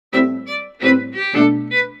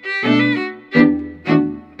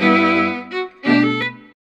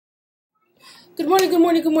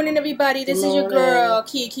good morning, everybody. This is your girl,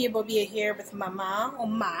 Kia Bobia here with my mom, or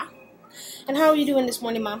Ma. And how are you doing this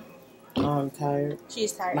morning, Mom? I'm tired.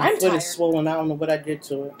 She's tired. My foot is swollen. I don't know what I did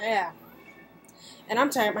to it. Yeah. And I'm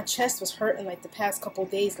tired. My chest was hurting like the past couple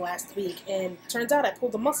of days last week. And turns out I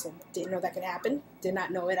pulled a muscle. Didn't know that could happen. Did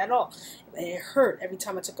not know it at all. And it hurt every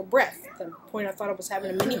time I took a breath. To the point I thought I was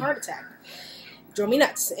having a mini heart attack. It drove me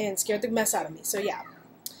nuts and scared the mess out of me. So yeah.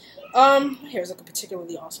 My hair's looking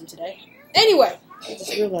particularly awesome today. Anyway. I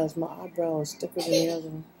just realized my eyebrow is thicker than the other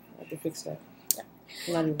one. I have to fix that. Yeah.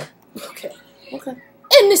 Not even. Okay. Okay.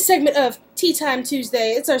 In this segment of Tea Time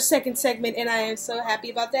Tuesday, it's our second segment, and I am so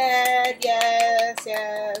happy about that.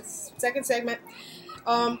 Yes. Second segment. We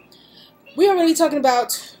are going to be talking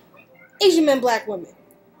about Asian men, black women.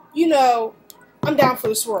 You know, I'm down for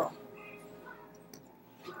the swirl.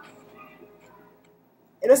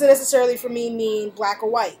 It doesn't necessarily for me mean black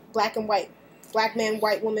or white, black and white, black man,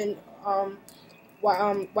 white woman,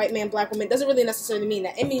 white man, black woman. It doesn't really necessarily mean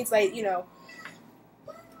that. It means like, you know,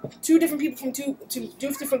 two different people from two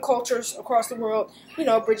different cultures across the world, you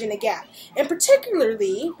know, bridging the gap. And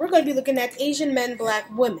particularly, we're going to be looking at Asian men,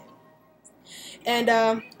 black women. And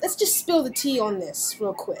let's just spill the tea on this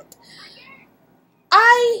real quick.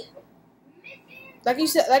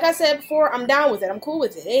 Like I said before, I'm down with it. I'm cool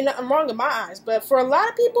with it. Ain't nothing wrong in my eyes. But for a lot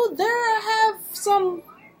of people, there have some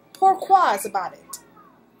pourquois about it.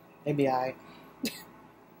 Maybe I.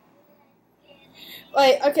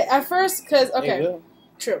 Like, okay, at first,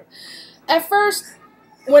 true. At first,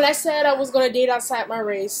 when I said I was going to date outside my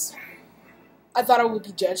race, I thought I would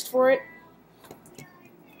be judged for it.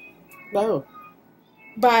 No.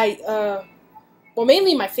 By, well,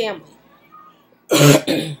 mainly my family.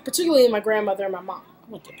 Particularly my grandmother and my mom. I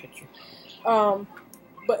want the picture.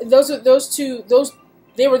 But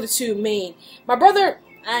they were the two main. My brother,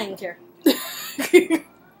 I didn't care.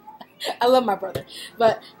 I love my brother,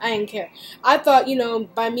 but I didn't care. I thought, you know,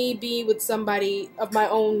 by me being with somebody of my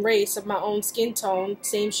own race, of my own skin tone,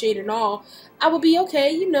 same shade and all, I would be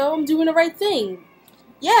okay, you know, I'm doing the right thing.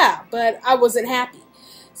 Yeah, but I wasn't happy.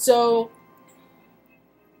 So,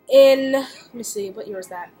 let me see, what year was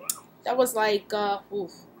that? That was like,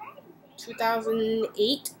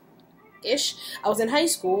 2008-ish. I was in high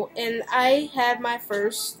school, and I had my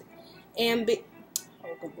first oh,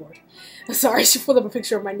 good Lord. Sorry, she pulled up a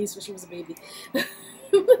picture of my niece when she was a baby.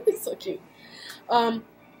 So cute. I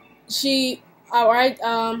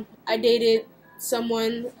dated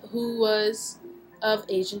someone who was of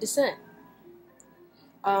Asian descent.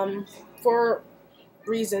 For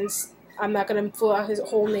reasons, I'm not gonna pull out his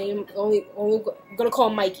whole name. Only gonna call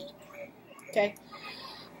him Mikey. Okay.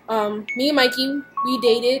 Me and Mikey, we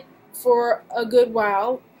dated for a good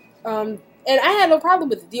while. And I had no problem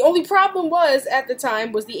with it. The only problem was, at the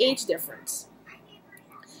time, was the age difference.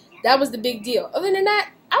 That was the big deal. Other than that,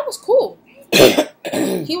 I was cool.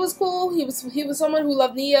 He was cool. He was someone who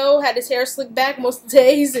loved Neo, had his hair slicked back most of the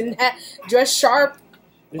days, and dressed sharp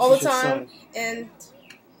all the time. And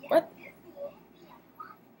what?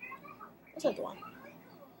 What's that the one?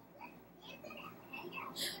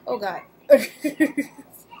 Oh God.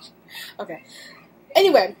 Okay.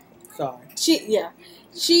 Anyway. Sorry.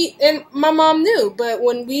 She and my mom knew, but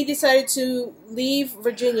when we decided to leave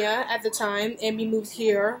Virginia at the time and we moved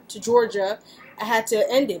here to Georgia, I had to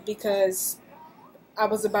end it because I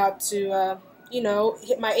was about to, you know,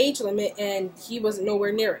 hit my age limit and he wasn't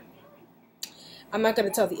nowhere near it. I'm not going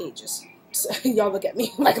to tell the ages. So, y'all look at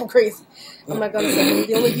me like I'm crazy. I'm not going to say.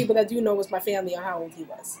 The only people that do know was my family on how old he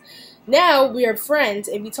was. Now we are friends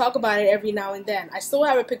and we talk about it every now and then. I still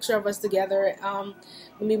have a picture of us together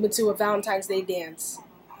when we went to a Valentine's Day dance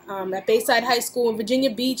at Bayside High School in Virginia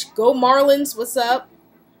Beach. Go Marlins, what's up?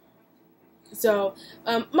 So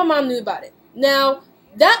my mom knew about it. Now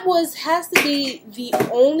that has to be the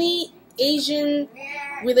only Asian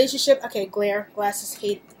relationship. Okay, glasses,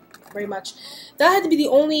 hate very much. That had to be the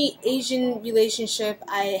only Asian relationship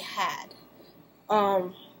I had.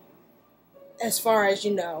 As far as,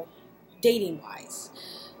 you know, dating wise.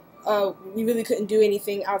 We really couldn't do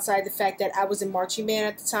anything outside the fact that I was in marching band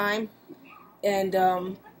at the time. And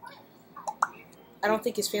I don't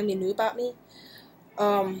think his family knew about me.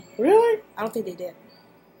 Really? I don't think they did.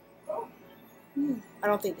 I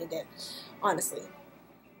don't think they did. Honestly.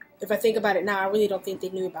 If I think about it now, I really don't think they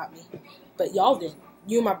knew about me. But y'all did.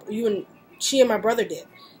 She and my brother did.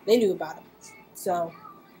 They knew about him. So,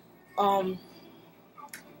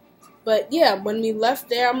 but yeah, when we left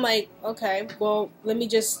there, I'm like, okay, well, let me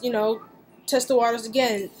just, you know, test the waters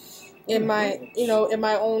again in my, you know, in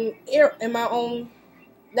my own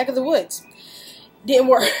neck of the woods. Didn't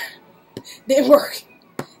work. Did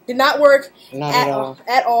not work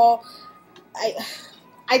at all.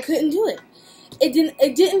 I couldn't do it. It didn't.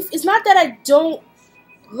 It's not that I don't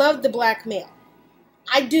love the black male.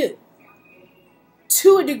 I do.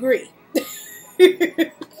 To a degree.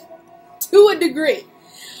 To a degree.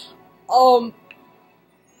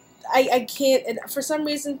 I can't, and for some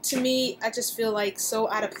reason, to me, I just feel like so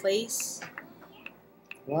out of place.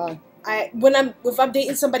 Why? If I'm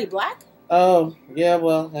dating somebody black. Oh, yeah,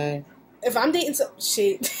 well, hey. If I'm dating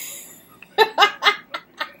shit.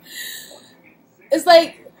 It's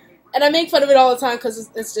like, and I make fun of it all the time because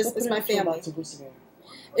it's my family.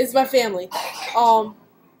 It's my family.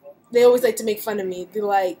 They always like to make fun of me. Be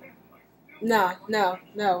like, no.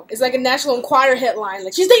 It's like a National Enquirer headline.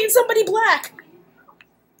 Like, she's dating somebody black.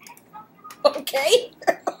 Okay.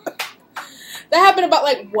 That happened about,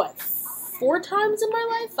 like, what, 4 times in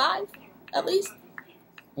my life? 5, at least?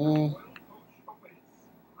 4.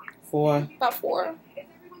 About 4.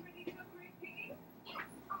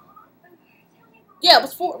 Yeah, it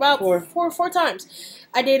was 4. About 4 times.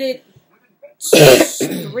 I dated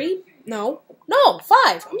 3? No,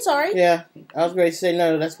 5. I'm sorry. Yeah, I was going to say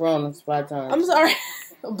no. That's wrong. That's 5 times. I'm sorry.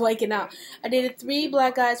 I'm blanking out. I dated 3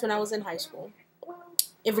 black guys when I was in high school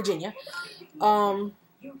in Virginia. I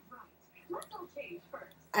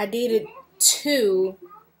dated 2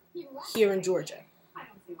 here in Georgia.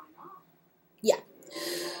 Yeah.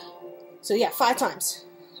 So yeah, 5 times.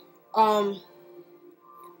 Who?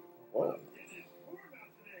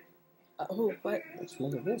 What? That's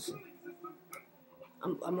Mother Wilson.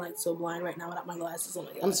 I'm like so blind right now without my glasses on.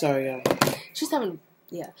 I'm sorry, y'all. She's having,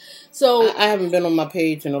 yeah. So I haven't been on my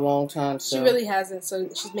page in a long time. So. She really hasn't. So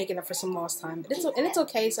she's making up for some lost time. But it's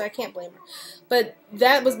okay. So I can't blame her. But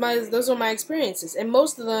those were my experiences, and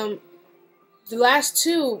most of them, the last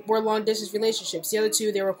 2 were long distance relationships. The other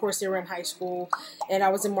 2, they were in high school, and I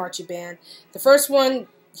was in marching band. The first one,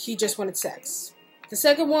 he just wanted sex. The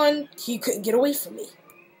second one, he couldn't get away from me.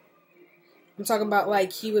 I'm talking about,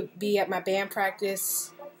 like, he would be at my band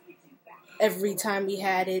practice every time we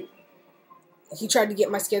had it. He tried to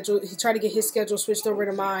get his schedule switched over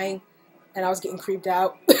to mine, and I was getting creeped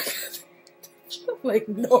out. Like,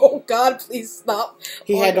 no, God, please stop.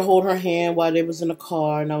 He had to hold her hand while they was in the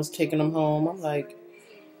car, and I was taking him home. I'm like,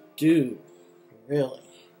 dude, really?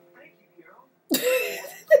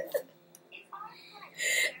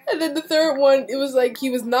 And then the third one, it was like he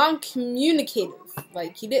was non-communicative.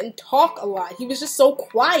 Like, he didn't talk a lot. He was just so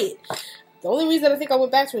quiet. The only reason I think I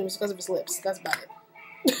went back to him was because of his lips. That's about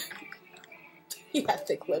it. He had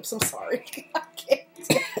thick lips. I'm sorry. I can't.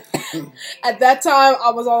 At that time,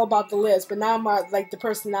 I was all about the lips, but now I'm like the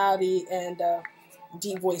personality and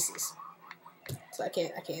deep voices. So I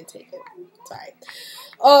can't take it. Sorry.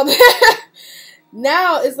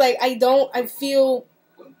 Now it's like I feel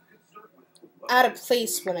out of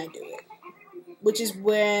place when I do it, which is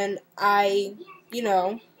when I,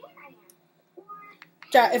 if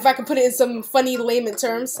I can put it in some funny layman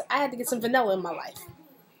terms, I had to get some vanilla in my life.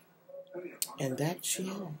 And that she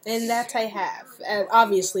has. And that I have. And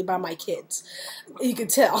obviously by my kids. You can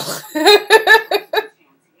tell.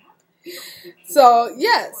 So,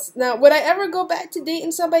 yes. Now, would I ever go back to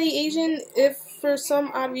dating somebody Asian if for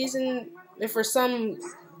some odd reason, if for some,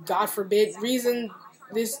 God forbid, reason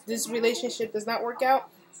this relationship does not work out?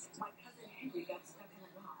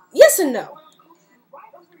 Yes and no.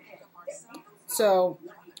 So,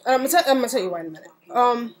 I'm gonna tell you why in a minute.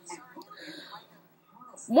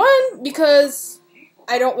 One, because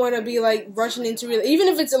I don't want to be like rushing into even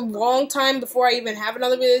if it's a long time before I even have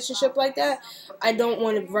another relationship like that, I don't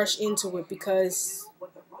want to rush into it because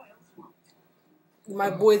my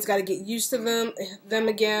boys got to get used to them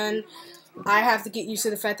again. I have to get used to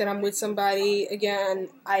the fact that I'm with somebody again.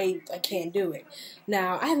 I can't do it.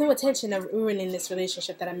 Now, I have no intention of ruining this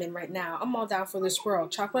relationship that I'm in right now. I'm all down for this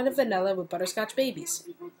world. Chocolate and vanilla with butterscotch babies.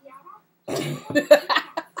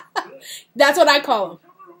 That's what I call them.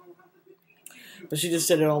 But she just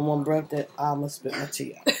said it on one breath that I must spit my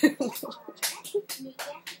tea out.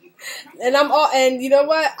 And you know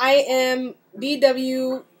what? I am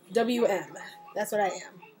BWWM. That's what I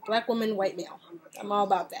am. Black woman, white male. I'm all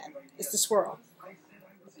about that. It's the swirl.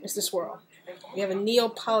 It's the swirl. We have a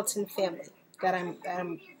Neapolitan family that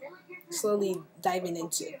I'm slowly diving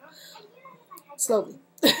into. Slowly.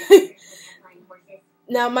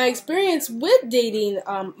 Now, my experience with dating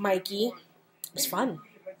Mikey was fun.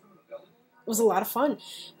 It was a lot of fun.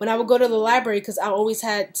 When I would go to the library, because I always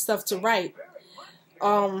had stuff to write.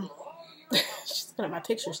 She's looking at my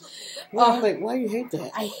pictures. Why you hate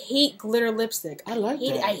that? I hate glitter lipstick. I like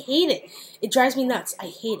that. I hate it. It drives me nuts. I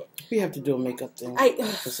hate it. We have to do a makeup thing. I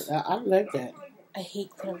like that. I hate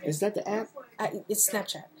glitter lipstick. Is that the app? It's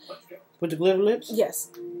Snapchat. With the glitter lips? Yes.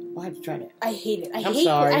 I have to try that. I hate it. I'm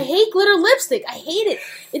sorry. I hate glitter lipstick. I hate it.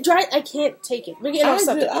 It dries. I can't take it. We're getting off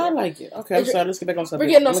subject. I like it. Okay, I'm sorry. Let's get back on subject.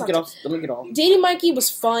 We're getting off subject. Let me get off. Dating Mikey was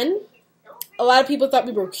fun. A lot of people thought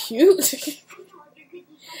we were cute.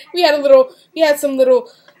 we had some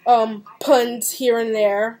little puns here and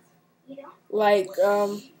there. Like,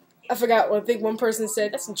 I forgot what I think one person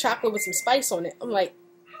said, that's some chocolate with some spice on it. I'm like,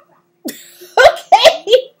 okay,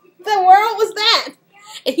 the world was that?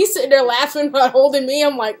 And he's sitting there laughing about holding me.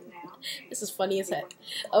 I'm like, this is funny as heck.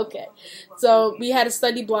 Okay. So we had a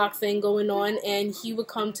study block thing going on, and he would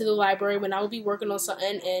come to the library when I would be working on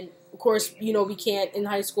something, and of course, you know, we can't in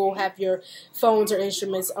high school have your phones or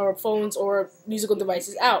instruments or phones or musical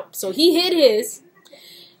devices out. So he hid his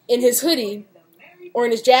in his hoodie or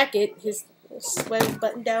in his jacket, his sweaty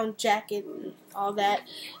button-down jacket and all that,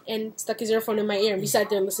 and stuck his earphone in my ear, and we sat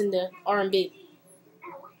there listening to R&B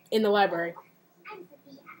in the library.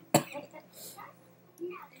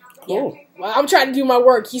 Cool. Yeah. Well, I'm trying to do my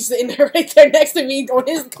work. He's sitting there right there next to me on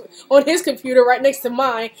his computer right next to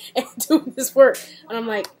mine and doing his work. And I'm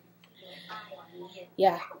like,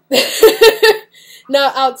 yeah.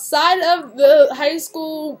 Now, outside of the high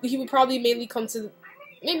school, he would probably mainly come to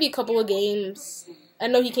maybe a couple of games. I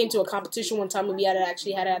know he came to a competition one time when we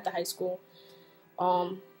actually had it at the high school.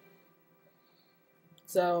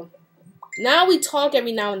 So now we talk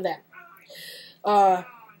every now and then.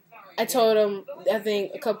 I told him, I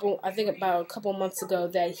think about a couple months ago,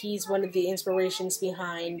 that he's one of the inspirations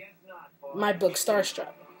behind my book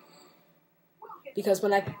Starstruck. Because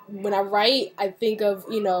when I write, I think of,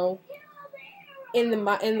 you know, in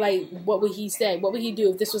like, what would he say? What would he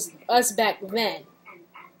do if this was us back then?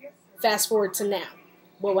 Fast forward to now,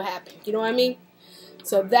 what would happen? You know what I mean?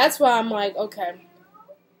 So that's why I'm like, okay,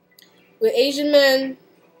 with Asian men,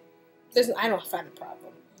 I don't find a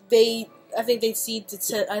problem. I think they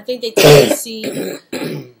tend to see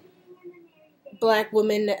black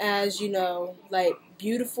women as, you know, like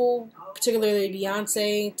beautiful, particularly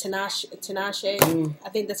Beyonce, Tinashe. I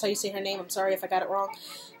think that's how you say her name. I'm sorry if I got it wrong.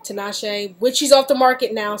 Tinashe, which she's off the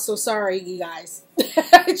market now, so sorry, you guys.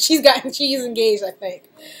 she's engaged, I think.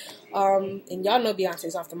 And y'all know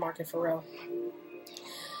Beyonce's off the market for real.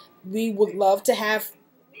 We would love to have,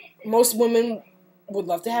 most women would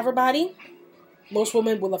love to have her body. Most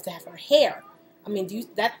women would love to have her hair. I mean,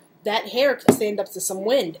 that hair can stand up to some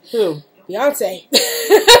wind. Who? Beyonce.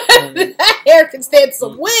 That hair can stand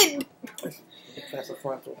some wind. That's a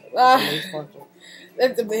frontal.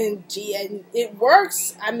 And it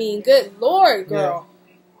works. I mean, good Lord, girl.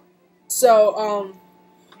 Yeah. So,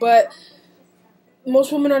 but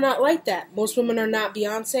most women are not like that. Most women are not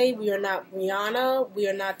Beyonce. We are not Rihanna. We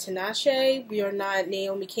are not Tinashe. We are not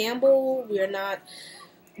Naomi Campbell. We're not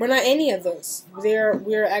any of those.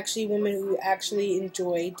 We're actually women who actually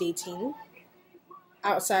enjoy dating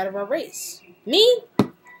outside of our race. Me,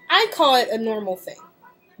 I call it a normal thing.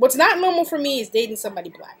 What's not normal for me is dating somebody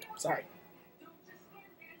black. Sorry.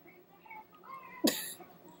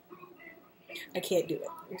 I can't do it.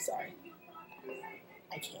 I'm sorry.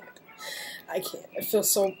 I can't. It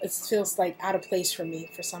feels like out of place for me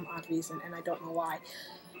for some odd reason, and I don't know why.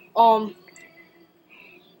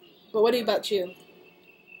 But what about you?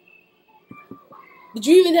 Did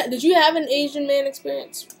you have an Asian man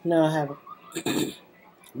experience? No, I haven't.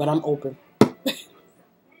 But I'm open.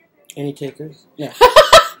 Any takers? Yeah.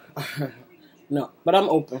 No, but I'm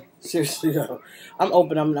open. Seriously, no. I'm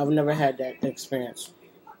open. I've never had that experience.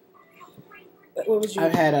 What was you?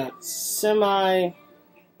 I've had a semi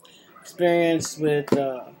experience with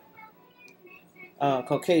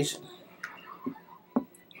Caucasian.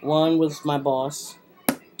 One was my boss.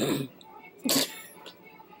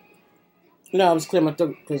 No, I was clearing my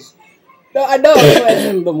throat because. No, I know.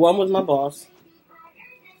 But one was my boss.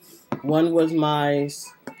 One was my,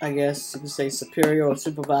 I guess you could say, superior or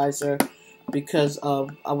supervisor, because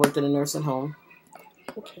I worked in a nursing home.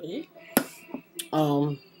 Okay.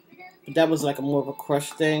 But that was like more of a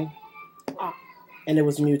crush thing, and it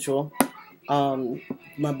was mutual.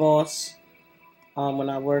 My boss, when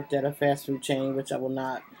I worked at a fast food chain, which I will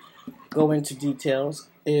not go into details,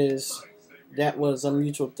 that was a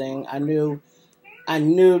mutual thing. I knew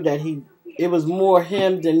that it was more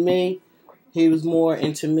him than me. He was more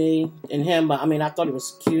into me than him, but I mean, I thought he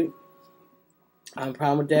was cute. I'm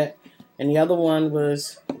proud with that. And the other one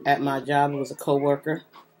was at my job. It was a coworker,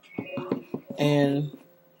 and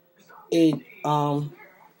it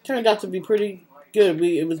turned out to be pretty good.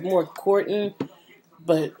 It was more courting,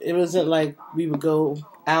 but it wasn't like we would go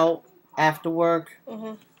out after work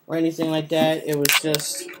or anything like that. It was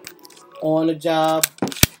just on the job,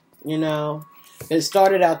 you know. It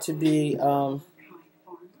started out to be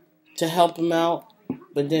to help him out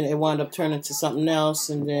but then it wound up turning to something else,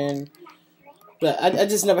 and then. But I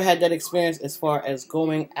just never had that experience as far as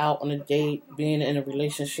going out on a date, being in a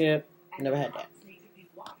relationship. Never had that.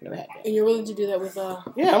 Never had that. And you're willing to do that with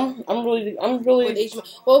Yeah, I'm really with Asian.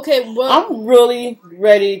 Well, okay, well, I'm really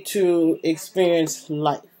ready to experience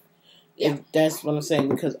life. Yeah. That's what I'm saying,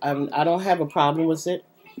 because I don't have a problem with it.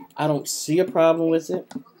 I don't see a problem with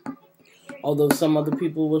it. Although some other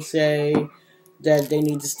people will say that they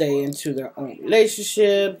need to stay into their own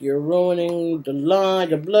relationship. You're ruining the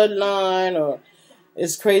bloodline, or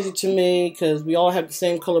it's crazy to me because we all have the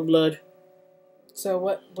same color blood. So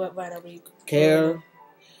what line are we? Care.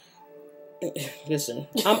 Listen,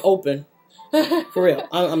 I'm open. For real.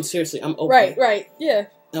 I'm seriously, I'm open. Right, yeah.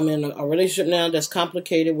 I'm in a relationship now that's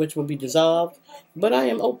complicated, which will be dissolved, but I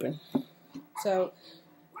am open. So,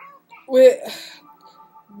 I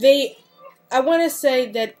want to say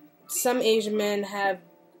that some Asian men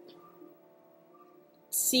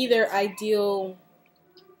see their ideal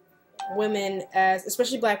women as,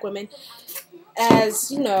 especially black women,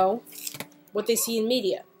 as, you know, what they see in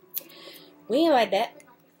media. We ain't like that.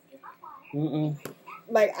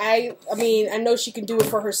 Like, I mean, I know she can do it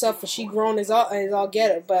for herself, but she grown as all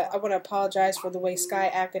get it. But I want to apologize for the way Sky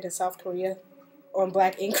acted in South Korea on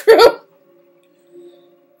Black Ink Crew.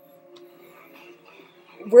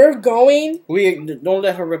 We're going. We don't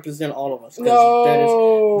let her represent all of us.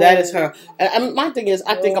 No, that is her. And my thing is,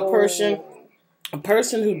 I think a person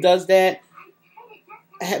who does that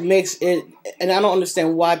makes it. And I don't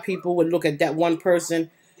understand why people would look at that one person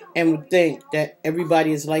and would think that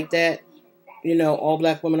everybody is like that. You know, all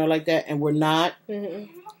black women are like that, and we're not.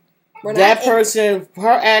 We're that not person,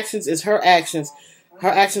 her actions is her actions. Her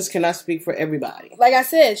actions cannot speak for everybody. Like I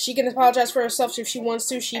said, she can apologize for herself if she wants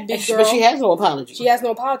to. She big girl. But she has no apology. She has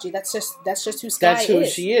no apology. That's just who Sky is. That's who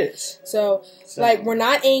she is. So, like, we're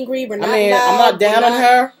not angry. We're not loud. I'm not down on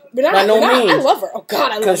her. By no means. I love her. Oh,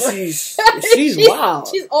 God, I love her. Because she's wild.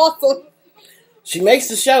 She's awesome. She makes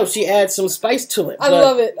the show. She adds some spice to it. I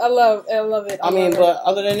love it. I love it. But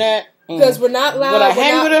other than that... Because we're not loud. Would I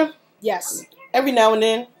hang with her? Yes. Every now and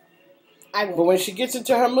then. I will. But when she gets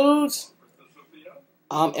into her moods,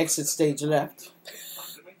 exit stage left.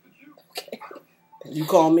 Okay. You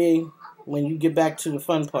call me when you get back to the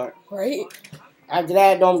fun part. Right. After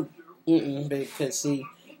that, don't... because, see,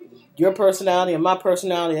 your personality and my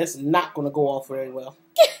personality, that's not going to go off very well.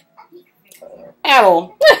 At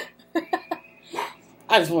all.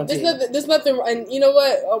 I just want to There's nothing... And you know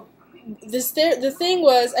what? The thing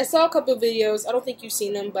was, I saw a couple of videos. I don't think you've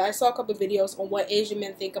seen them, but I saw a couple of videos on what Asian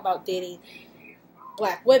men think about dating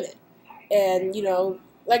black women. And, you know,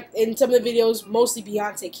 like in some of the videos, mostly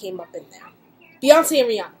Beyonce came up in there. Beyonce and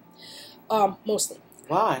Rihanna. Mostly.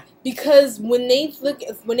 Why? Because when they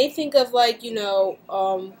think of, like, you know,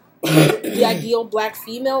 the ideal black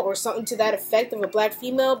female or something to that effect of a black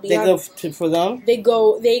female, for them? They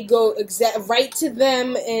go right to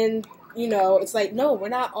them, and you know, it's like, no, we're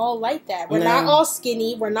not all like that. We're not all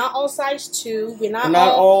skinny. We're not all size 2. We're not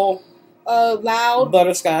all loud.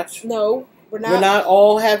 Butterscotch. No, we're not. We're not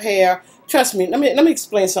all have hair. Trust me. Let me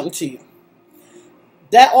explain something to you.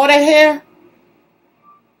 All that hair,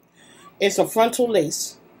 it's a frontal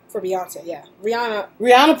lace. For Beyonce, yeah.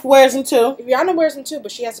 Rihanna wears them too. Rihanna wears them too,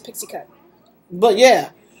 but she has a pixie cut. But yeah.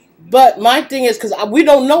 But my thing is, because we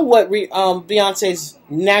don't know what Beyonce's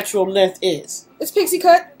natural length is. It's pixie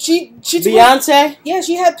cut. She Beyonce? Yeah,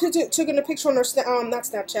 she had taken a picture on her not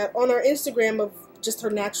Snapchat, on her Instagram of just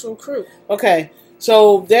her natural crew. Okay,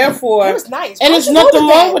 so therefore, it was nice. And there's nothing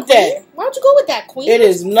wrong with that. Why don't you go with that, Queen? It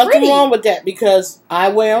is nothing wrong with that, because I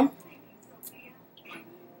wear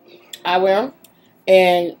them,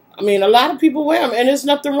 and I mean, a lot of people wear them, and there's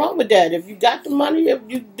nothing wrong with that. If you got the money, if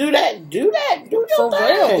you do that, do your thing. For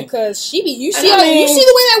real, because you see the way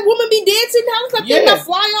that woman be dancing, how it's like they're not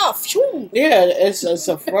fly off. Shoo. Yeah, it's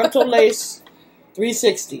a frontal lace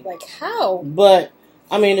 360. Like how? But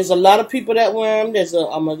I mean, there's a lot of people that wear them.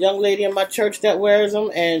 I'm a young lady in my church that wears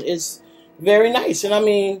them, and it's very nice. And I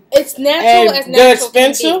mean, it's natural. As natural. They're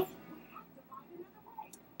expensive.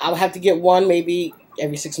 I'll have to get one maybe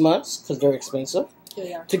every 6 months because they're expensive.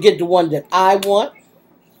 Yeah. To get the one that I want,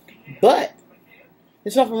 but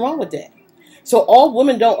there's nothing wrong with that. So all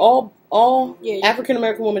women don't, African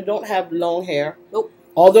American women don't have long hair. Nope.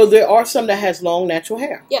 Although there are some that has long natural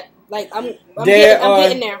hair. Yeah, like I'm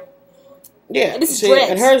getting there. Yeah, and this is dreads.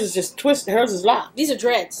 And hers is just twisted. Hers is locked. These are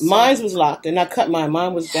dreads. So. Mine was locked, and I cut mine.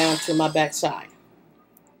 Mine was down to my backside.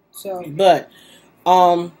 So, but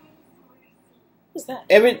what's that?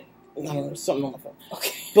 I don't know, something on my phone.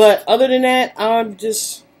 Okay. But other than that,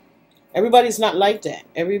 everybody's not like that.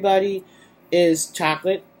 Everybody is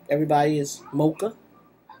chocolate. Everybody is mocha.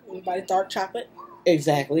 You buy dark chocolate?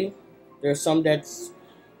 Exactly. There's some that's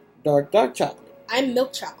dark chocolate. I'm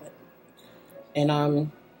milk chocolate. And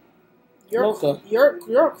I'm mocha.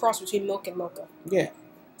 You're a cross between milk and mocha. Yeah.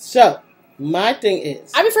 So, my thing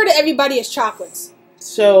is... I refer to everybody as chocolates.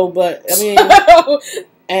 So, but, I mean...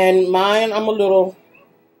 and mine, I'm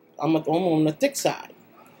on the thick side.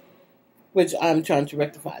 Which I'm trying to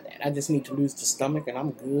rectify that. I just need to lose the stomach and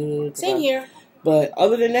I'm good. Same here. But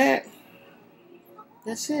other than that,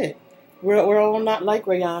 that's it. We're all not like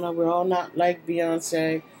Rihanna. We're all not like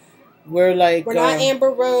Beyonce. We're like... We're not Amber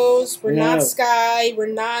Rose. We're not Sky. We're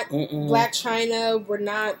not Black China. We're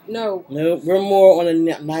not... No. Nope. We're more on a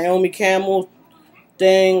Naomi Campbell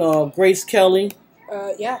thing or Grace Kelly.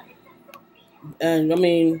 Yeah. And, I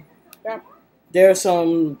mean... Yeah. There's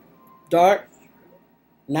some dark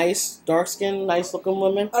skin, nice looking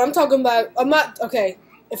women. I'm talking about... I'm not... Okay.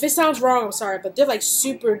 If it sounds wrong, I'm sorry, but they're like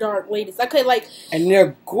super dark ladies. Okay, like... And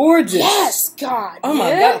they're gorgeous. Yes, God. Oh, my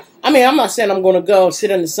God. I mean, I'm not saying I'm going to go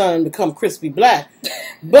sit in the sun and become crispy black,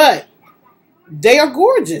 but they are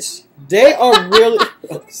gorgeous. They are really...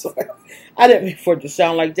 Oh, sorry. I didn't mean for it to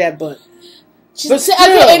sound like that, but still,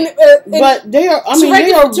 but they are... I mean,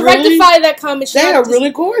 they are to really... rectify that comment, they are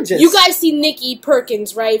really gorgeous. You guys see Nikki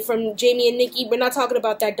Perkins, right? From Jamie and Nikki. We're not talking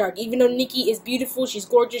about that dark. Even though Nikki is beautiful, she's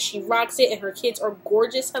gorgeous, she rocks it, and her kids are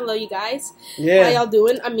gorgeous. Hello, you guys. Yeah. How y'all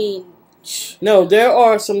doing? I mean... No, there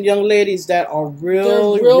are some young ladies that are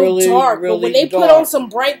really dark. But when they put on some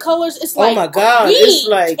bright colors, it's like, oh my God, it's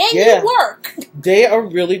like, you work? They are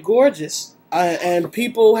really gorgeous. And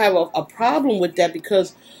people have a problem with that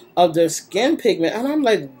because of their skin pigment. And I'm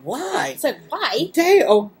like, why? It's like, why? They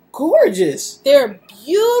are gorgeous. They're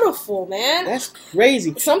beautiful, man. That's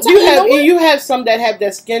crazy. Sometimes you have some that have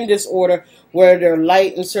that skin disorder where they're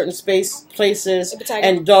light in certain places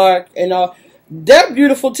and dark and all. They're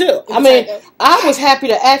beautiful too. I mean, I was happy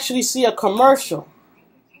to actually see a commercial.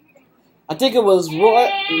 I think it was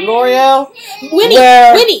L'Oreal.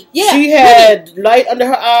 Winnie, yeah. She had light under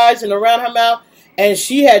her eyes and around her mouth, and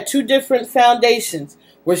she had 2 different foundations.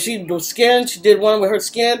 Where she did one with her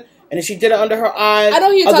skin, and then she did it under her eyes. I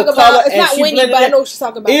know who you're talking about. It's not Winnie, but I know what she's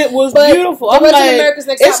talking about. It was beautiful. I'm like,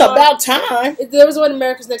 it's about time. There was one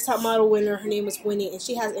America's Next Top Model winner. Her name was Winnie, and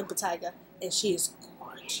she has impetigo, and she is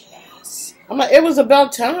gorgeous. I'm like, it was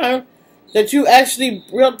about time that you actually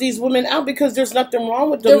brought these women out because there's nothing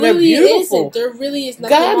wrong with them. They're beautiful. There really is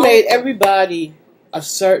nothing wrong. God made everybody a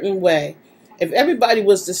certain way. If everybody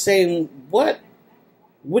was the same, what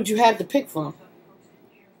would you have to pick from?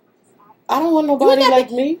 I don't want nobody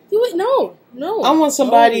like me. No. I want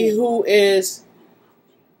somebody who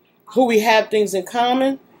we have things in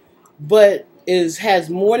common, but has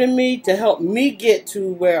more than me to help me get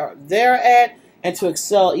to where they're at and to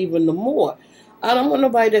excel even the more. I don't want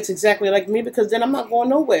nobody that's exactly like me because then I'm not going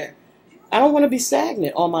nowhere. I don't want to be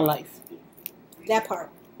stagnant all my life. That part.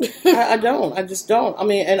 I don't. I just don't. I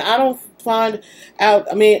mean, and I don't find out.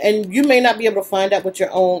 I mean, and you may not be able to find out with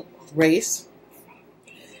your own race.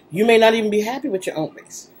 You may not even be happy with your own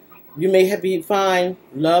race. You may find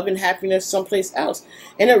love and happiness someplace else.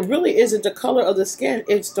 And it really isn't the color of the skin.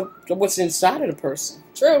 It's what's inside of the person.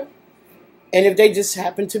 True. And if they just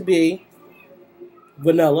happen to be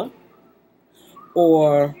vanilla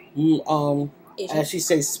or, as she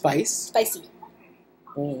says, spicy.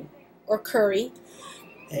 Or curry.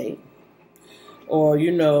 Hey. Or,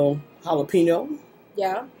 jalapeno.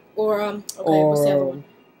 Yeah. Or, what's the other one?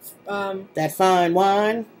 That fine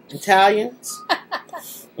wine. Italians.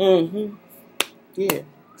 Yeah.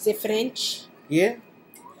 The French. Yeah.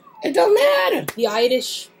 It don't matter. The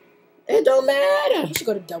Irish. It don't matter. We should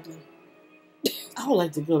go to Dublin. I would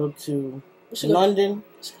like to go to London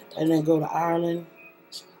and then go to Ireland.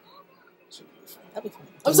 That'd be fun.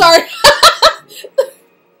 I'm sorry.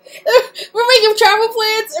 We're making travel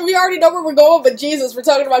plans and we already know where we're going, but Jesus, we're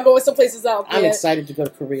talking about going some places out there. I'm excited to go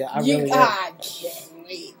to Korea. I really am. I can't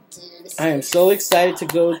wait, dude. I am so excited to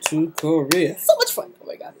go to Korea. So much fun. Oh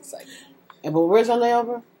my God, it's exciting. But where's our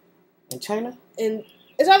layover? In China? And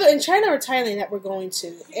it's either in China or Thailand that we're going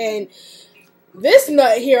to. And this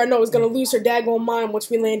nut here, I know, is going to lose her daggone mind once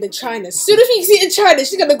we land in China. As soon as we see it in China,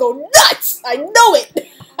 she's going to go nuts. I know it.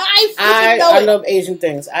 I know it. I love Asian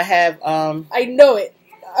things. I have... I know it.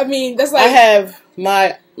 I mean, that's like... I have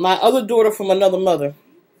my other daughter from another mother,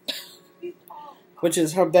 which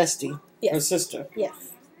is her bestie, her sister. Yes.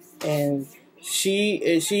 And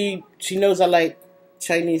she knows I like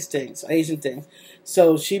Chinese things, Asian things.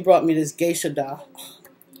 So she brought me this geisha doll.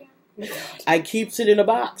 I keeps it in a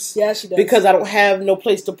box. Yeah, she does. Because I don't have no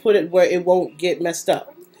place to put it where it won't get messed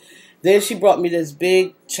up. Then she brought me this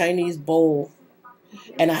big Chinese bowl.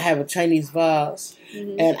 and I have a Chinese vase,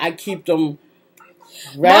 Mm-hmm. and I keep them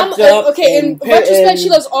wrapped up. Okay, in retrospect, she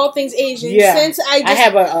loves all things Asian. Yeah, Since I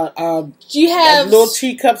have a little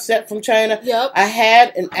teacup set from China. Yep. I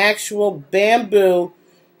had an actual bamboo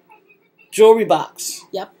jewelry box.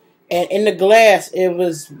 Yep. And in the glass, it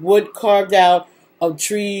was wood carved out of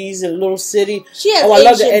trees and a little city. She has I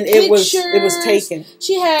loved it, and pictures. it was taken.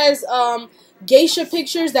 She has geisha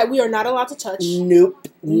pictures that we are not allowed to touch. Nope.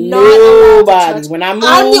 Not allowed to touch. When I move,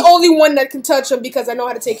 I'm the only one that can touch them because I know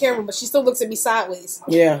how to take care of them, but she still looks at me sideways.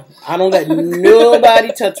 Yeah, I don't let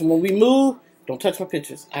nobody touch them. When we move, don't touch my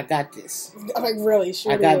pictures. I got this. I'm like, really?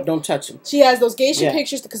 Don't touch them. She has those geisha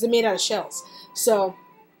pictures because they're made out of shells. So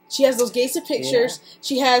she has those geisha pictures. Yeah.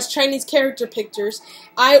 She has Chinese character pictures.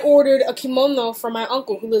 I ordered a kimono for my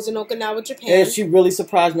uncle who lives in Okinawa, Japan. And she really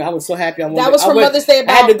surprised me. I was so happy. That was for Mother's Day.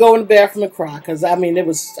 I had to go in the bathroom and cry because I mean it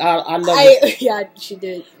was. I love it. Yeah, she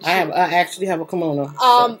did. I actually have a kimono.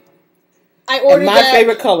 I ordered my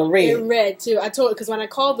favorite color, red. Red too. I told because when I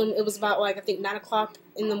called them, it was about like I think 9 o'clock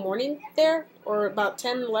in the morning there, or about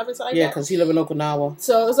 10, 11, something like that. Yeah, because he lives in Okinawa.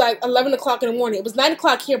 So it was like 11 o'clock in the morning. It was 9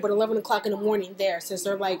 o'clock here, but 11 o'clock in the morning there, since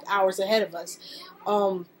they're like hours ahead of us.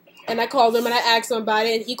 And I called him and I asked him about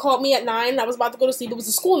it, and he called me at 9. I was about to go to sleep. It was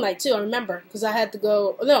a school night too. I remember because I had to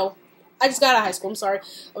go. No, I just got out of high school. I'm sorry.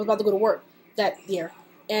 I was about to go to work that year,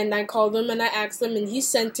 and I called him and I asked him, and he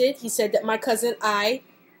sent it. He said that my cousin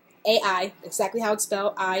AI, exactly how it's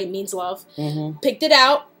spelled, I means love, picked it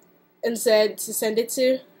out and said to send it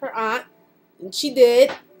to her aunt, and she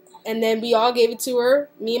did, and then we all gave it to her,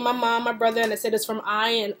 me and my mom, my brother, and I said it's from I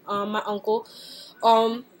and my uncle,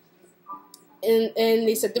 and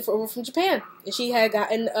they sent it over from Japan, and she had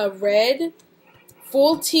gotten a red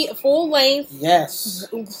full length. Yes.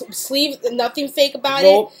 Sleeve, nothing fake about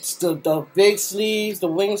it. The big sleeves, the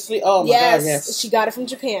wing sleeve. Oh my God, yes. She got it from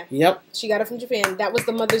Japan. Yep. She got it from Japan. That was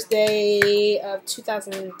the Mother's Day of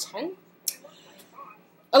 2010?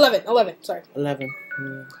 11, sorry. 11.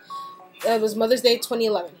 It was Mother's Day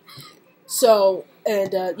 2011. So,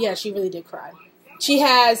 and yeah, she really did cry. She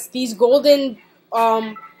has these golden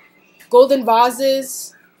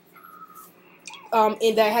vases.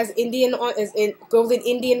 That has Indian on, is in golden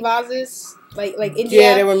Indian vases, like India.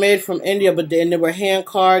 Yeah, they were made from India, but then they were hand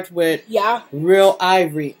carved with real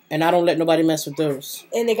ivory, and I don't let nobody mess with those.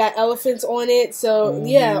 And they got elephants on it, so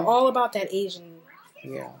yeah, all about that Asian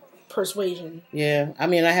persuasion. Yeah, I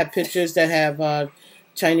mean, I have pictures that have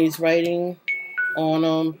Chinese writing on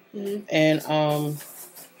them, and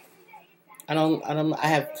I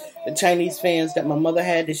have the Chinese fans that my mother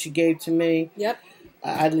had that she gave to me. Yep.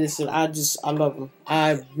 I love them.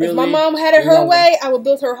 I really. If my mom had it her way, I would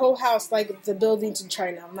build her whole house like the buildings in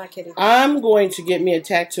China. I'm not kidding. I'm going to get me a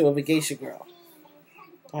tattoo of a geisha girl.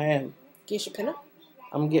 I am. Geisha pinna?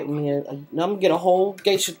 I'm gonna get a whole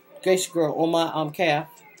geisha girl on my calf.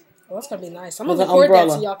 Oh, that's gonna be nice. I'm gonna record that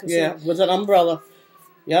so y'all can see. Yeah, with an umbrella.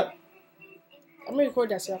 Yep. I'm gonna record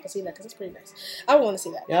that so y'all can see that because it's pretty nice. I want to see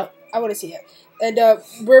that. Yep. I want to see it, and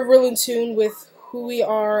we're really in tune with who we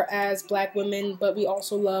are as Black women, but we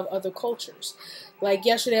also love other cultures. Like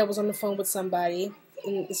yesterday, I was on the phone with somebody,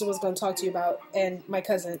 and this is what I was going to talk to you about, and my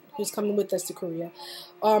cousin, who's coming with us to Korea,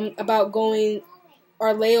 about going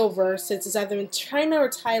our layover, since it's either in China or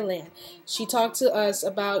Thailand. She talked to us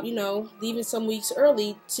about, leaving some weeks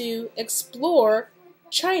early to explore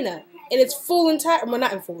China. And it's well,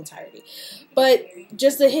 not in full entirety, but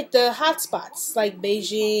just to hit the hot spots, like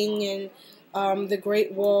Beijing and the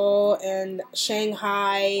Great Wall and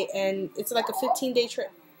Shanghai, and it's like a 15-day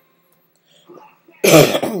trip.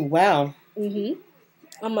 Wow.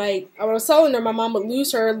 I'm like, I was telling her my mom would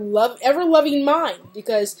lose her ever-loving mind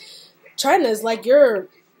because China is like your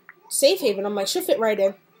safe haven. I'm like, she'll fit right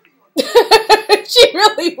in. She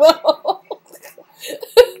really will.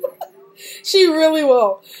 She really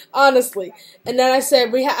will, honestly. And then I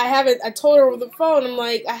said, I told her over the phone, I'm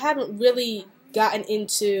like, I haven't really gotten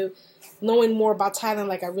into knowing more about Thailand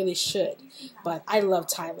like I really should. But I love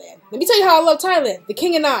Thailand. Let me tell you how I love Thailand. The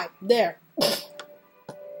king and I, there.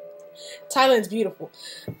 Thailand's beautiful.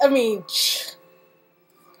 I mean,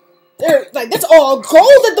 they're like, that's all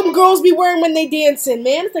gold that them girls be wearing when they dancing,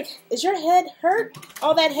 man. It's like, is your head hurt?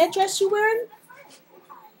 All that headdress you wearing?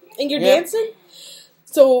 And you're dancing?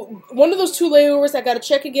 So, one of those 2 layovers, I got to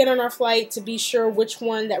check again on our flight to be sure which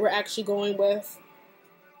one that we're actually going with.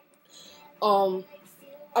 I'm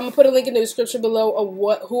going to put a link in the description below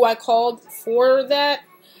of who I called for that.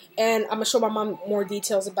 And I'm going to show my mom more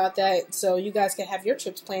details about that so you guys can have your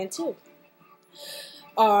trips planned too.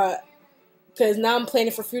 Because now I'm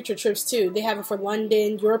planning for future trips too. They have it for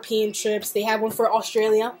London, European trips. They have one for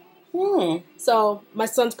Australia. So my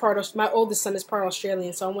oldest son is part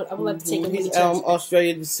Australian. So I would love to take him when he He's turns.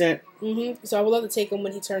 Australian descent. So I would love to take him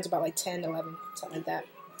when he turns about like 10, 11, something like that.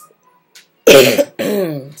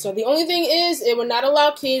 So the only thing is, it will not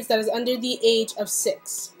allow kids that is under the age of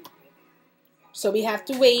 6. So we have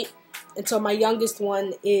to wait until my youngest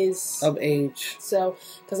one is of age. So,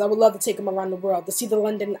 because I would love to take him around the world to see the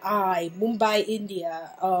London Eye, Mumbai,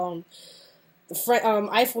 India, the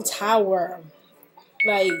Eiffel Tower,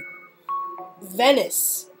 like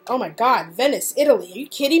Venice. Oh my God, Venice, Italy. Are you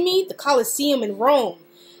kidding me? The Colosseum in Rome.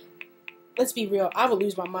 Let's be real. I would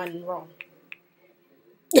lose my mind in Rome.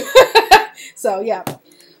 So yeah,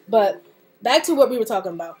 but back to what we were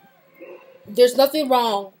talking about. There's nothing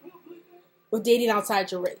wrong with dating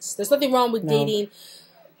outside your race. There's nothing wrong with dating.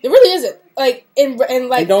 There really isn't. Like and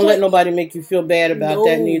don't let nobody make you feel bad about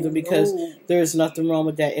that neither, because there's nothing wrong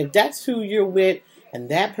with that. If that's who you're with and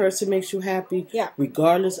that person makes you happy,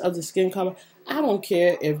 regardless of the skin color, I don't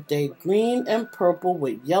care if they green and purple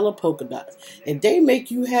with yellow polka dots. If they make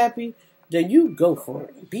you happy, then you go for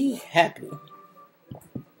it. Be happy.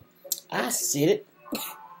 I said it.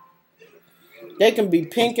 They can be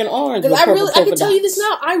pink and orange. I can tell you this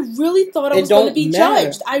now. I really thought I was going to be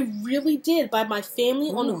judged. I really did, by my family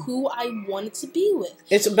on who I wanted to be with.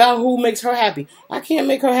 It's about who makes her happy. I can't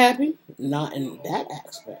make her happy. Not in that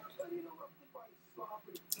aspect.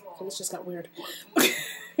 Okay, this just got weird.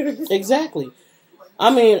 Exactly. I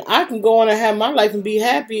mean, I can go on and have my life and be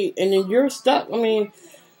happy, and then you're stuck. I mean,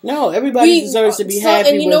 no, everybody deserves to be happy.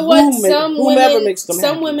 And you know what? Whomever makes them happy.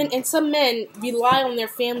 Some women and some men rely on their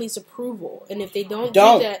family's approval, and if they don't do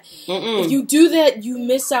that, if you do that, you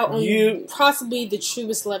miss out on possibly the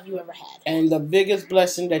truest love you ever had. And the biggest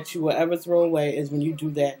blessing that you will ever throw away is when you do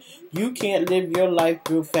that. You can't live your life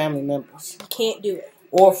through family members. You can't do it.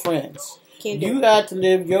 Or friends. You got to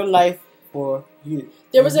live your life for you.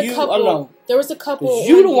 There was a couple alone. There was a couple.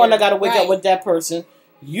 You the one that got to wake up with that person.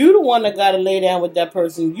 You the one that got to lay down with that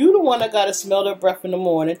person. You the one that got to smell their breath in the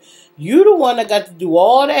morning. You the one that got to do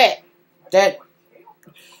all that.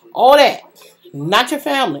 All that. Not your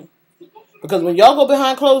family. Because when y'all go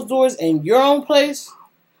behind closed doors in your own place,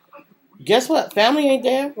 guess what? Family ain't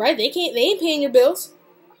there. Right. They ain't paying your bills.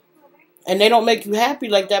 And they don't make you happy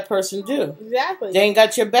like that person do. Exactly. They ain't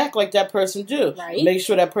got your back like that person do. Right. Make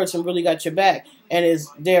sure that person really got your back and is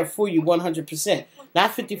there for you 100%.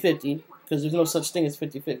 Not 50-50. Because there's no such thing as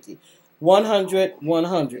 50-50.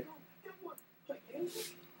 100-100.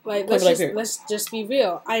 Like, let's just be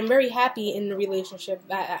real. I'm very happy in the relationship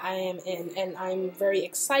that I am in, and I'm very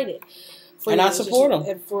excited for I support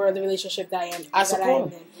him. For the relationship that I am. I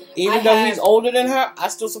support him. Even though he's older than her, I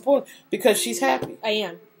still support him because she's happy. I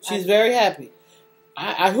am. She's very happy.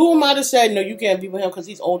 Who am I to say, no, you can't be with him because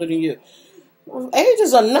he's older than you? Age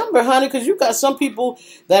is a number, honey, because you got some people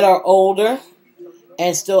that are older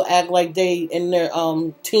and still act like they in their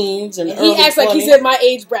teens and early 20s. He acts like he's in my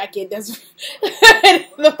age bracket. That's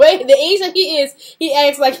the age that he is. He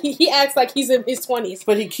acts like he's in his 20s.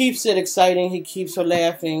 But he keeps it exciting. He keeps her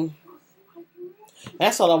laughing.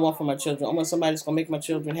 That's all I want for my children. I want somebody that's going to make my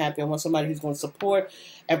children happy. I want somebody who's going to support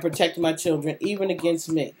and protect my children, even against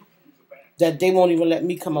me. That they won't even let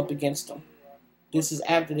me come up against them. This is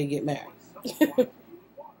after they get married.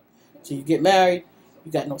 So you get married,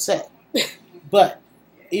 you got no say. But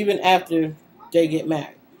even after they get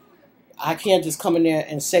married, I can't just come in there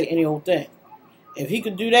and say any old thing. If he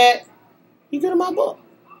could do that, he good in my book.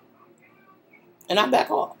 And I back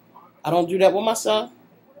off. I don't do that with my son.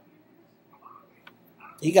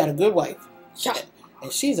 He got a good wife.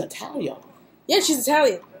 And she's Italian. Yeah, she's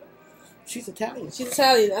Italian. She's Italian. She's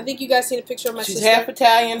Italian. I think you guys seen a picture of my sister. She's half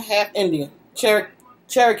Italian, half Indian.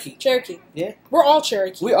 Cherokee. Cherokee. Yeah. We're all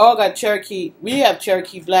Cherokee. We all got Cherokee. We have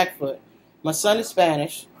Cherokee Blackfoot. My son is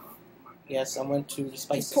Spanish. Yes, I went to the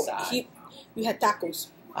spicy side. You had tacos.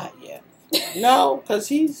 Yeah. No, because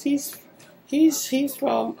he's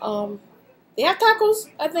from They have tacos,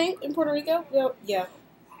 I think, in Puerto Rico. Yeah.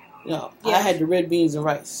 No, yeah. I had the red beans and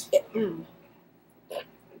rice.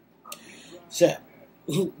 So,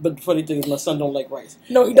 but the funny thing is, my son don't like rice.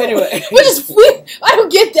 No, he don't. Anyway, I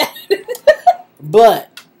don't get that.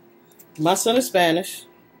 But my son is Spanish,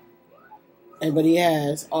 but he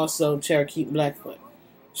has also Cherokee and Blackfoot.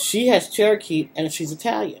 She has Cherokee, and she's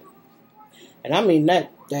Italian, and I mean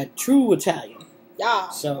that true Italian. Yeah.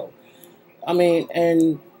 So, I mean,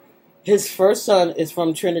 and his first son is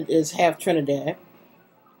from is half Trinidad.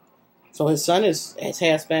 So his son is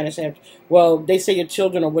half Spanish. Well, they say your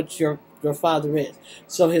children are what your father is.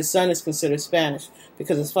 So his son is considered Spanish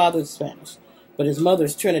because his father is Spanish. But his mother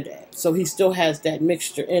is Trinidad. So he still has that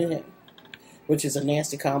mixture in him, which is a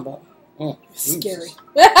nasty combo. Scary.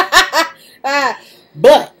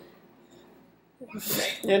 But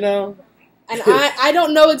you know. And I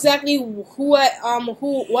don't know exactly what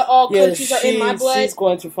all countries are in my blood. She's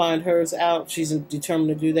going to find hers out. She's determined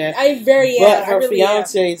to do that. But her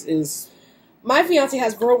fiance is. My fiance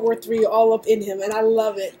has World War III all up in him, and I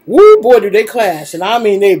love it. Woo, boy, do they clash. And I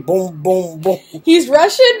mean, they boom, boom, boom. He's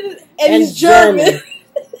Russian and he's German.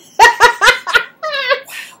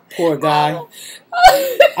 Poor guy.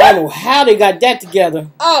 I don't know how they got that together.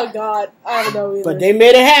 Oh, God. I don't know either. But they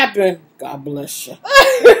made it happen. God bless you.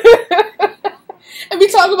 And we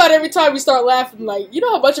talk about it every time we start laughing. Like, you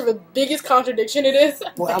know how much of a biggest contradiction it is?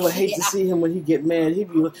 Boy, I would hate to see him when he get mad.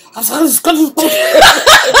 He'd be like, Stop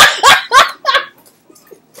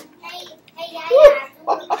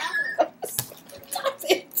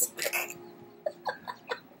it.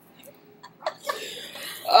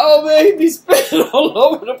 Oh, man, he'd be spitting all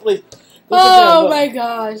over the place. Oh, my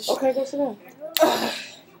gosh. Okay, go sit down.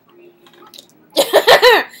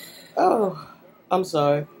 Oh, I'm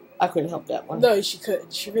sorry. I couldn't help that one. No, she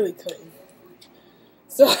couldn't. She really couldn't.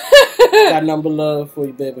 So got number love for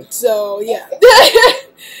you, baby. So yeah,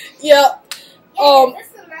 yeah. And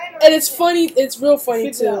it's funny. It's real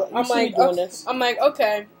funny too. I'm like,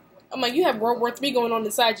 okay. I'm like, you have World War III going on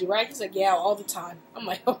inside you, right? He's like, yeah, all the time. I'm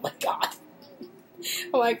like, oh my God.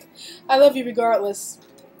 I'm like, I love you regardless.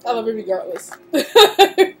 I love you regardless.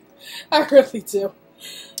 I really do.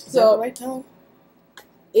 Is that the right time?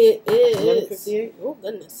 It is. Oh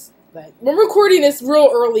goodness! Like we're recording this real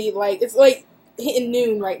early. Like it's like hitting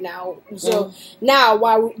noon right now. So now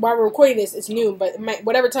while we're recording this, it's noon. But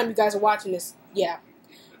whatever time you guys are watching this, yeah,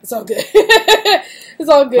 it's all good. It's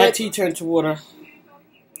all good. My tea turned to water.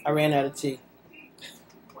 I ran out of tea.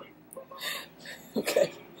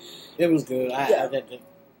 Okay. It was good. I did it.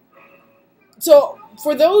 So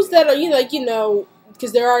for those that are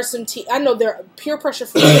because there are some I know there are peer pressure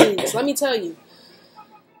for teens. Let me tell you.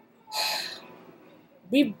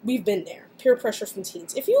 We've been there. Peer pressure from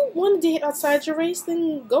teens. If you want to date outside your race,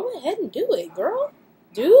 then go ahead and do it, girl.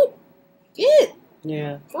 Dude, get it.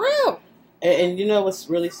 Yeah. For real. And you know what's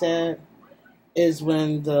really sad? Is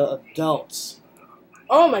when the adults...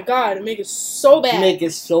 Oh my God, it make it so bad. Make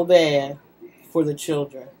it so bad for the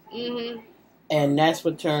children. Mm-hmm. And that's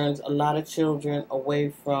what turns a lot of children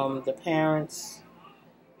away from the parents.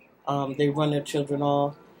 They run their children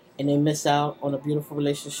off, and they miss out on a beautiful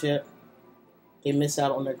relationship. They miss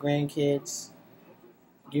out on their grandkids.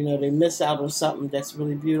 You know, they miss out on something that's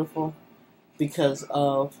really beautiful because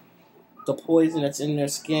of the poison that's in their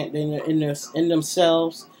skin, in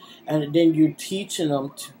themselves, and then you're teaching them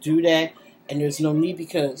to do that, and there's no need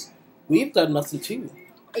because we've done nothing to you.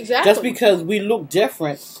 Exactly. Just because we look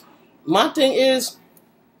different. My thing is,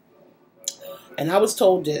 and I was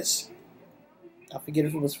told this. I forget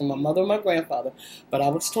if it was from my mother or my grandfather, but I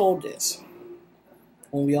was told this.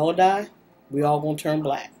 When we all die, we all gonna turn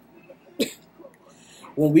black.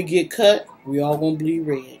 When we get cut, we all gonna bleed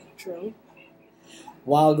red. True.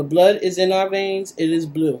 While the blood is in our veins, it is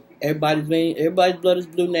blue. Everybody's blood is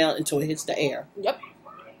blue now until it hits the air. Yep.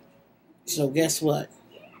 So guess what?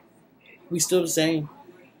 We still the same.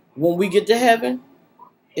 When we get to heaven,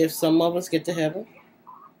 if some of us get to heaven,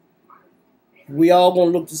 we all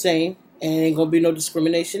gonna look the same, and ain't gonna be no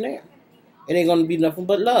discrimination there. It ain't gonna be nothing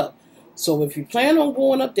but love. So if you plan on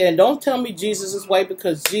going up there, and don't tell me Jesus is white,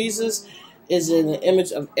 because Jesus is in the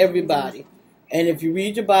image of everybody. And if you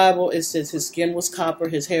read your Bible, it says his skin was copper,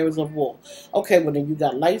 his hair was of wool. Okay, well then you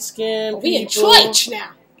got light skin people. We in church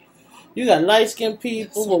now. You got light-skinned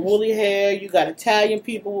people with woolly hair. You got Italian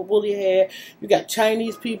people with woolly hair. You got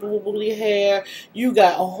Chinese people with woolly hair. You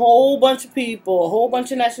got a whole bunch of people, a whole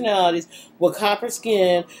bunch of nationalities with copper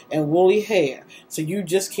skin and woolly hair. So you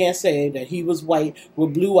just can't say that he was white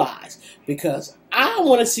with blue eyes. Because I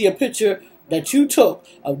want to see a picture that you took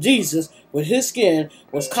of Jesus with his skin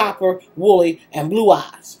was copper, woolly, and blue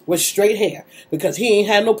eyes with straight hair. Because he ain't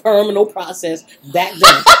had no perm and no process back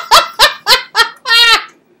then.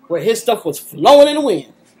 Where his stuff was flowing in the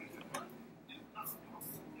wind.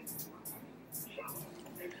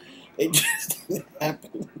 It just didn't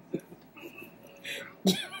happen.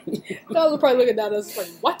 Y'all are probably looking at us like,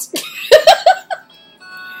 what?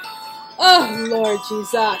 Oh, Lord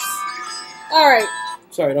Jesus. All right.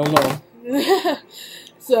 Sorry, don't know.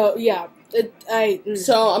 So, yeah.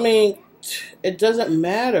 So, I mean, it doesn't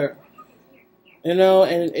matter. You know,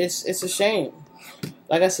 and it's a shame.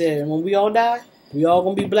 Like I said, when we all die, we all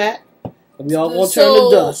gonna be black, and we all gonna turn to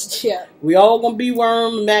dust. Yeah. We all gonna be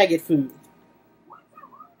worm and maggot food.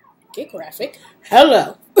 Get graphic.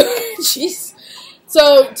 Hello. Jeez.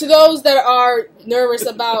 So, to those that are nervous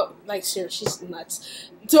about, like, seriously, she's nuts.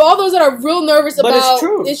 to all those that are real nervous but about,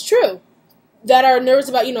 it's true. That are nervous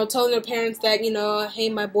about, telling their parents that, hey,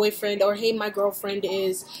 my boyfriend or hey, my girlfriend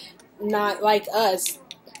is not like us.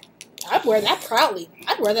 I'd wear that proudly.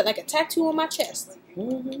 I'd wear that like a tattoo on my chest.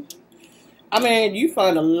 Mm-hmm. I mean, you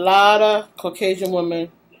find a lot of Caucasian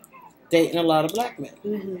women dating a lot of black men.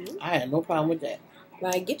 Mm-hmm. I had no problem with that.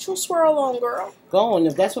 Like, get your swirl on, girl. Go on.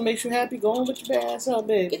 If that's what makes you happy, go on with your ass up,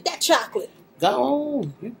 baby. Get that chocolate. Go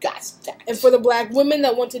on. You got that. And for the black women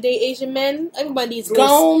that want to date Asian men, everybody needs go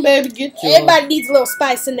on, baby. Get yours. Everybody needs a little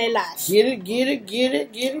spice in their life. Get it, get it, get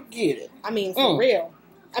it, get it, get it. I mean, for real.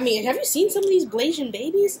 I mean, have you seen some of these Blasian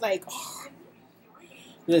babies? Like, oh.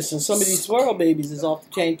 Listen, some of these swirl babies is off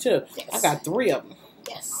the chain, too. Yes. I got 3 of them.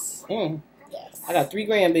 Yes. Yes. I got 3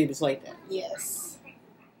 grandbabies like that. Yes.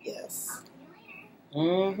 Yes.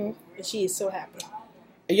 Mm-hmm. And she is so happy.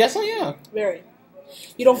 Yes, I am. Very.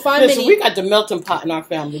 You don't find Listen, many. we got the melting pot in our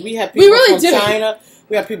family. We have people from China.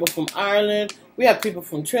 We have people from Ireland. We have people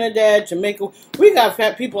from Trinidad, Jamaica. We got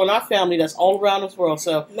people in our family that's all around this world.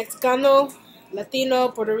 So Mexicano, Latino,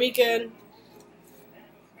 Puerto Rican.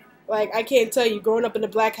 Like, I can't tell you, growing up in a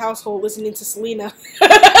black household listening to Selena.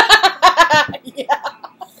 Yeah.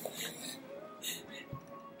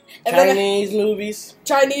 And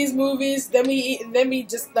Chinese movies. Then we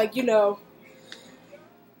just like, then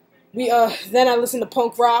I listened to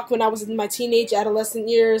punk rock when I was in my teenage adolescent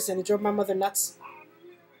years, and it drove my mother nuts.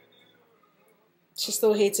 She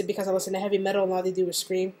still hates it because I listen to heavy metal and all they do is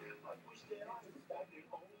scream.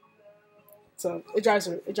 So it drives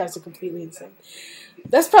her completely insane.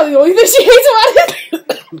 That's probably the only thing she hates about it.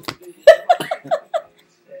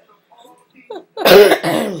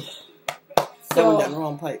 That went down the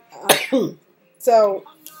wrong pipe. So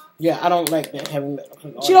yeah, I don't like that heavy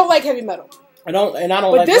metal. She don't like heavy metal. I don't but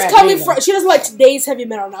like this coming from, she doesn't like today's heavy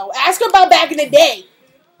metal now. Ask her about back in the day.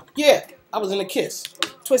 Yeah, I was in a Kiss.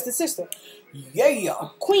 Twisted Sister. Yeah.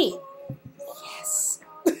 Queen. Yes.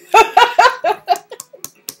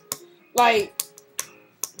 Like,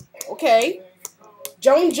 okay.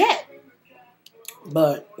 Joan Jett.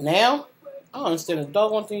 But now, I don't understand the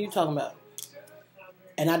doggone thing you're talking about.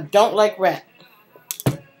 And I don't like rap.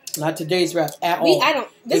 Not today's rap at all.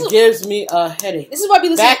 It gives me a headache. This is why we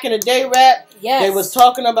listen. Back in the day, rap, yes. They was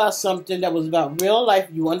talking about something that was about real life.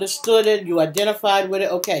 You understood it. You identified with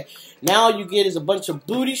it. Okay. Now you get is a bunch of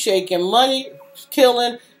booty shaking, money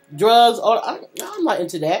killing, drugs. I'm not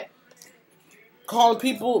into that. Calling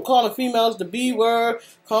females the B word,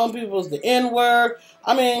 calling people the N word.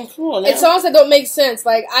 I mean, come on now. It's songs that don't make sense.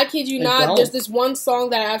 Like, I kid you not, there's this one song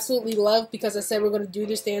that I absolutely love because I said we're going to do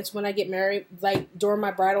this dance when I get married, like during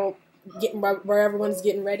my bridal, where everyone's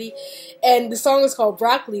getting ready. And the song is called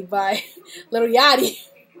Broccoli by Lil Yachty.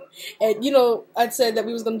 And, I said that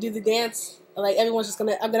we was going to do the dance. Like, I'm going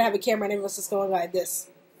to have a camera and everyone's just going like this.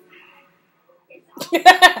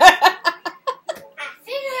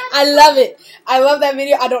 I love it. I love that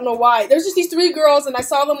video. I don't know why. There's just these 3 girls, and I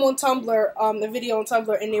saw them on Tumblr, the video on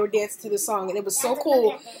Tumblr, and they were dancing to the song, and it was so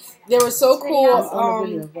cool. They were so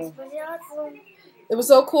cool. It was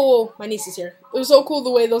so cool. My niece is here. It was so cool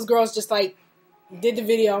the way those girls just like did the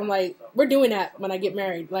video. I'm like, we're doing that when I get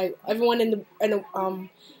married. Like, everyone in the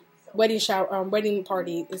wedding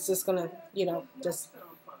party is just gonna, just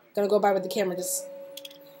gonna go by with the camera, just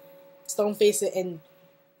stone face it and.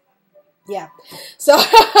 Yeah. So,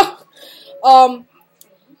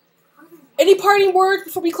 any parting words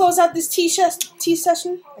before we close out this tea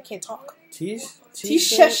session? I can't talk. Tea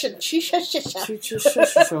session.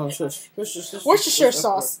 Worcestershire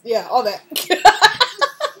sauce. Yeah, all that.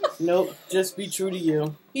 Nope. Just be true to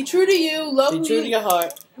you. Be true to you. Be true to your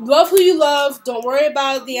heart. Love who you love. Don't worry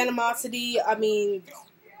about the animosity. I mean,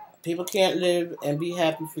 people can't live and be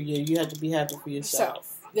happy for you. You have to be happy for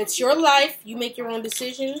yourself. That's your life. You make your own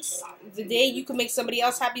decisions. The day you can make somebody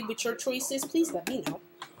else happy with your choices, please let me know.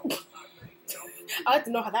 I'd like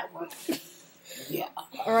to know how that works. Yeah.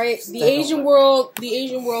 All right. The Asian world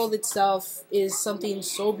itself is something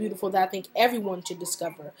so beautiful that I think everyone should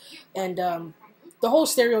discover. And the whole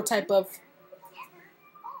stereotype of,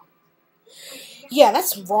 yeah,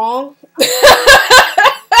 that's wrong.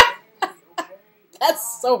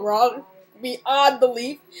 That's so wrong. Beyond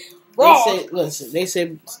belief. Wrong. They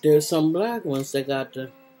say there's some black ones that got the,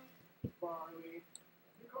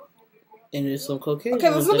 and there's some Caucasian. Okay,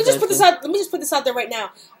 let me just put this out. Let me just put this out there right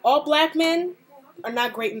now. All black men are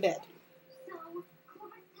not great in bed.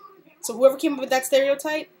 So whoever came up with that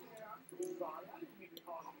stereotype,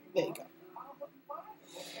 there you go.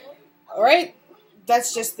 All right,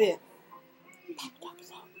 that's just it.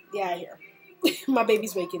 Yeah, here. My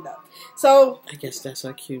baby's waking up. So I guess that's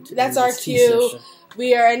our cue. That's our cue.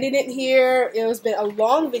 We are ending it here. It has been a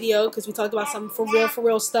long video because we talked about some for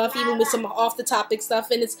real stuff, even with some off the topic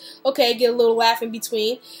stuff, and it's okay. Get a little laugh in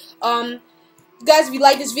between. Guys, if you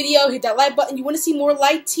like this video, hit that like button. You want to see more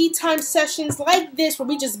light tea time sessions like this where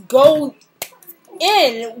we just go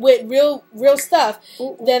in with real stuff,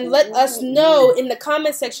 then let us know in the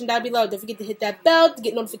comment section down below. Don't forget to hit that bell to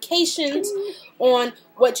get notifications on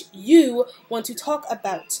what you want to talk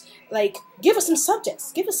about. Like, give us some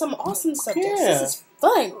subjects. Give us some awesome subjects. Yeah. This is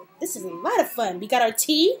fun. This is a lot of fun. We got our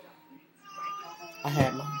tea. I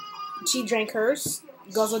had mine. She drank hers.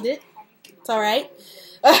 Guzzled it. It's alright.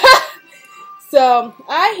 So,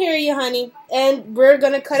 I hear you, honey. And we're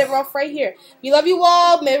going to cut it off right here. We love you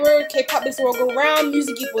all. Remember, K-pop makes the world go round.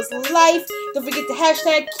 Music equals life. Don't forget the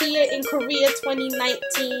hashtag Kia in Korea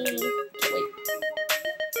 2019. Can't wait.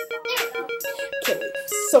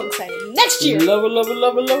 So excited. Next year. Love,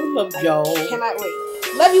 y'all. Cannot wait.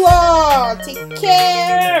 Love you all. Take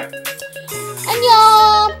care.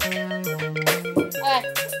 Annyeong.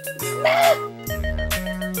 Bye.